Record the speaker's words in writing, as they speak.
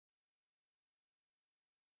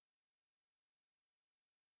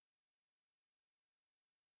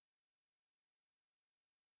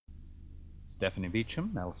Stephanie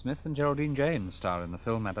Beacham, Mel Smith and Geraldine James star in the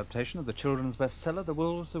film adaptation of the children's bestseller The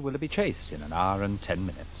Wolves of Willoughby Chase in an hour and 10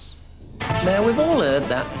 minutes. Now, we've all heard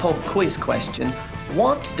that pub quiz question.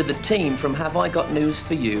 What do the team from Have I Got News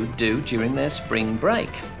For You do during their spring break?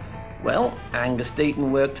 Well, Angus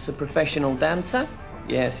Deaton worked as a professional dancer.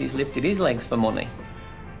 Yes, he's lifted his legs for money.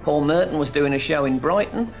 Paul Merton was doing a show in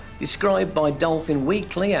Brighton, described by Dolphin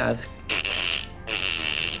Weekly as...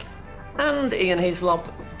 And Ian Hislop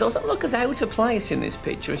doesn't look as out of place in this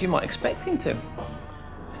picture as you might expect him to.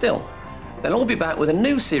 Still, they'll all be back with a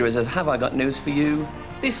new series of Have I Got News For You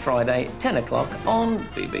this Friday, 10 o'clock on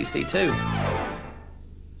BBC2.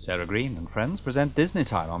 Sarah Green and friends present Disney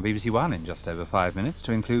Time on BBC1 in just over 5 minutes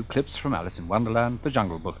to include clips from Alice in Wonderland, The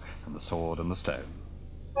Jungle Book and The Sword and the Stone.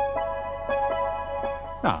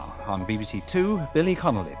 Now, on BBC2, Billy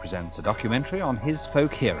Connolly presents a documentary on his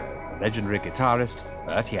folk hero, the legendary guitarist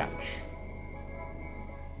Bert Jansch.